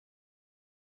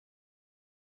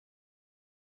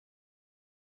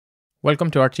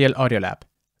Welcome to RTL Audio Lab.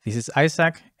 This is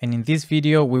Isaac, and in this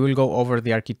video we will go over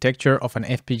the architecture of an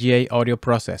FPGA audio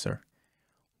processor.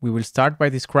 We will start by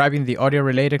describing the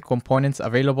audio-related components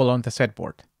available on the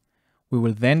ZedBoard. We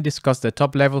will then discuss the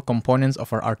top-level components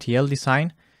of our RTL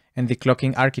design and the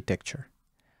clocking architecture.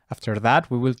 After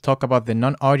that, we will talk about the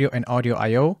non-audio and audio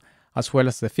I/O, as well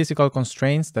as the physical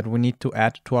constraints that we need to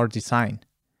add to our design.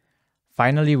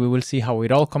 Finally, we will see how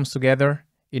it all comes together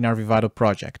in our Vivado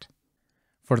project.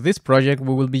 For this project,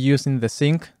 we will be using the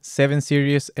Zynq 7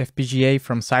 Series FPGA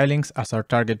from Xilinx as our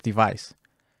target device.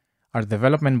 Our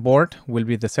development board will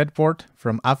be the ZedBoard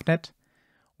from Avnet,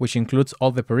 which includes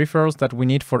all the peripherals that we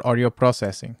need for audio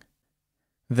processing.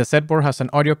 The ZedBoard has an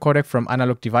audio codec from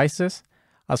Analog Devices,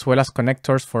 as well as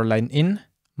connectors for line in,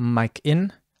 mic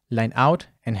in, line out,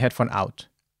 and headphone out.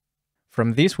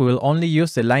 From this, we will only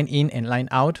use the line in and line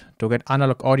out to get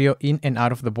analog audio in and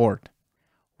out of the board.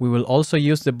 We will also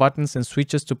use the buttons and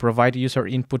switches to provide user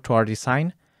input to our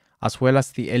design, as well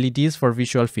as the LEDs for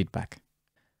visual feedback.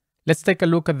 Let's take a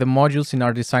look at the modules in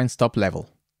our design's top level.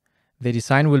 The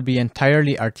design will be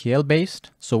entirely RTL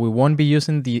based, so we won't be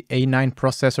using the A9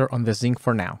 processor on the Zynq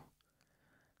for now.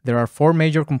 There are 4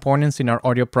 major components in our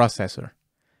audio processor: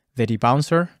 the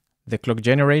debouncer, the clock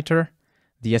generator,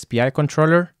 the SPI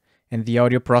controller, and the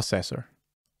audio processor.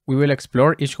 We will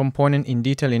explore each component in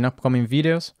detail in upcoming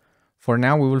videos. For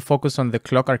now, we will focus on the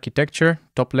clock architecture,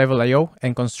 top-level I/O,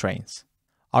 and constraints.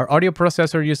 Our audio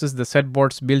processor uses the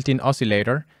ZedBoard's built-in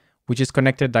oscillator, which is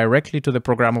connected directly to the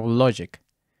programmable logic.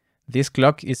 This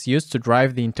clock is used to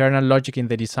drive the internal logic in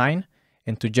the design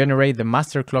and to generate the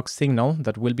master clock signal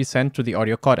that will be sent to the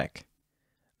audio codec.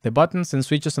 The buttons and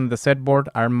switches on the ZedBoard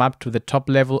are mapped to the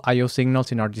top-level I/O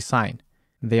signals in our design.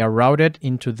 They are routed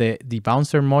into the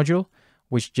debouncer module,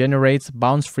 which generates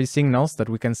bounce-free signals that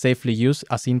we can safely use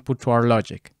as input to our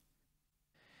logic.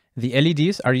 The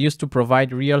LEDs are used to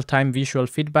provide real-time visual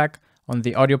feedback on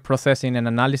the audio processing and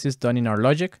analysis done in our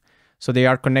logic, so they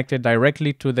are connected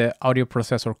directly to the audio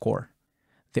processor core.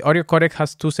 The audio codec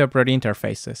has 2 separate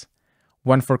interfaces,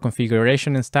 one for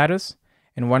configuration and status,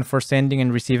 and one for sending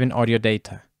and receiving audio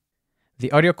data.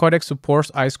 The audio codec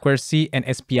supports I2C and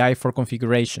SPI for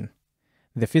configuration.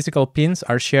 The physical pins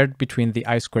are shared between the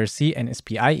I2C and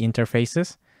SPI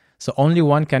interfaces, so only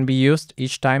one can be used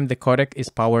each time the codec is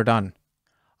powered on.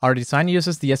 Our design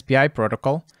uses the SPI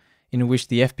protocol, in which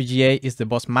the FPGA is the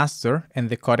bus master and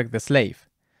the codec the slave,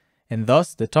 and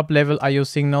thus the top-level I/O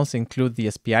signals include the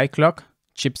SPI clock,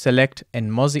 chip select,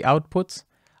 and MOSI outputs,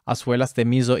 as well as the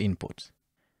MISO inputs.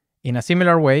 In a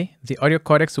similar way, the audio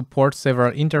codec supports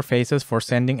several interfaces for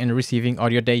sending and receiving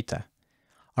audio data.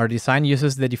 Our design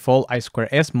uses the default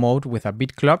I2S mode with a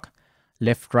bit clock,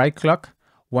 left-right clock,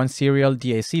 1 serial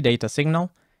DAC data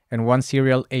signal, and 1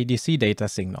 serial ADC data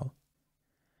signal.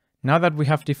 Now that we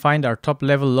have defined our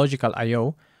top-level logical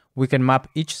I/O, we can map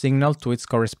each signal to its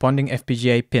corresponding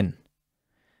FPGA pin.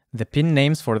 The pin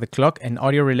names for the clock and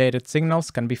audio-related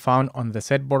signals can be found on the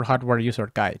ZedBoard hardware user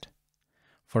guide.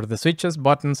 For the switches,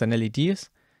 buttons, and LEDs,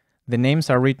 the names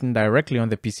are written directly on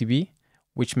the PCB,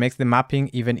 which makes the mapping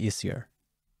even easier.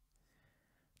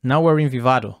 Now we're in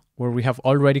Vivado, where we have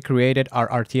already created our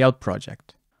RTL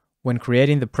project. When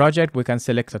creating the project, we can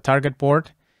select a target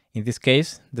board, in this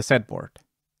case, the ZedBoard.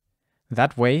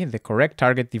 That way, the correct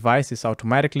target device is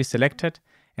automatically selected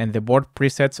and the board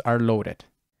presets are loaded.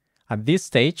 At this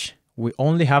stage, we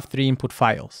only have 3 input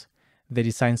files: the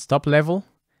design's top level,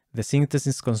 the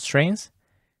synthesis constraints,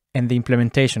 and the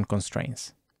implementation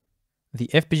constraints.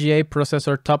 The FPGA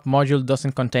processor top module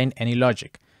doesn't contain any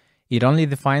logic. It only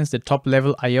defines the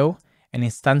top-level I/O and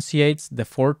instantiates the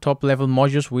 4 top-level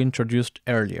modules we introduced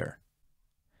earlier.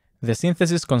 The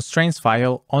synthesis constraints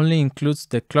file only includes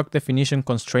the clock definition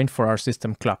constraint for our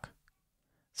system clock.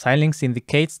 Xilinx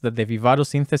indicates that the Vivado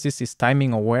synthesis is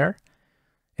timing aware,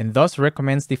 and thus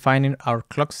recommends defining our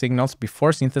clock signals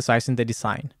before synthesizing the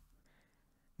design.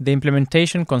 The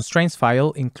implementation constraints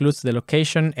file includes the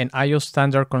location and I/O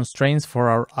standard constraints for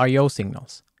our I/O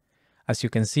signals. As you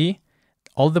can see,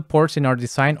 all the ports in our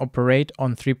design operate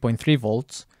on 3.3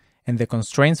 volts, and the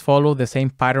constraints follow the same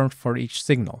pattern for each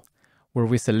signal, where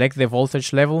we select the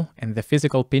voltage level and the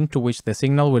physical pin to which the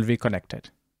signal will be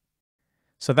connected.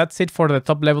 So that's it for the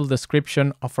top-level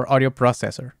description of our audio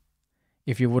processor.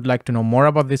 If you would like to know more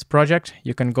about this project,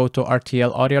 you can go to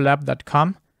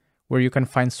rtlaudiolab.com, where you can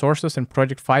find sources and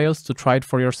project files to try it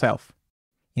for yourself.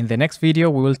 In the next video,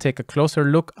 we will take a closer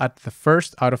look at the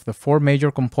first out of the 4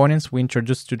 major components we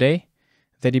introduced today,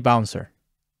 the debouncer.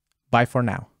 Bye for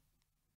now.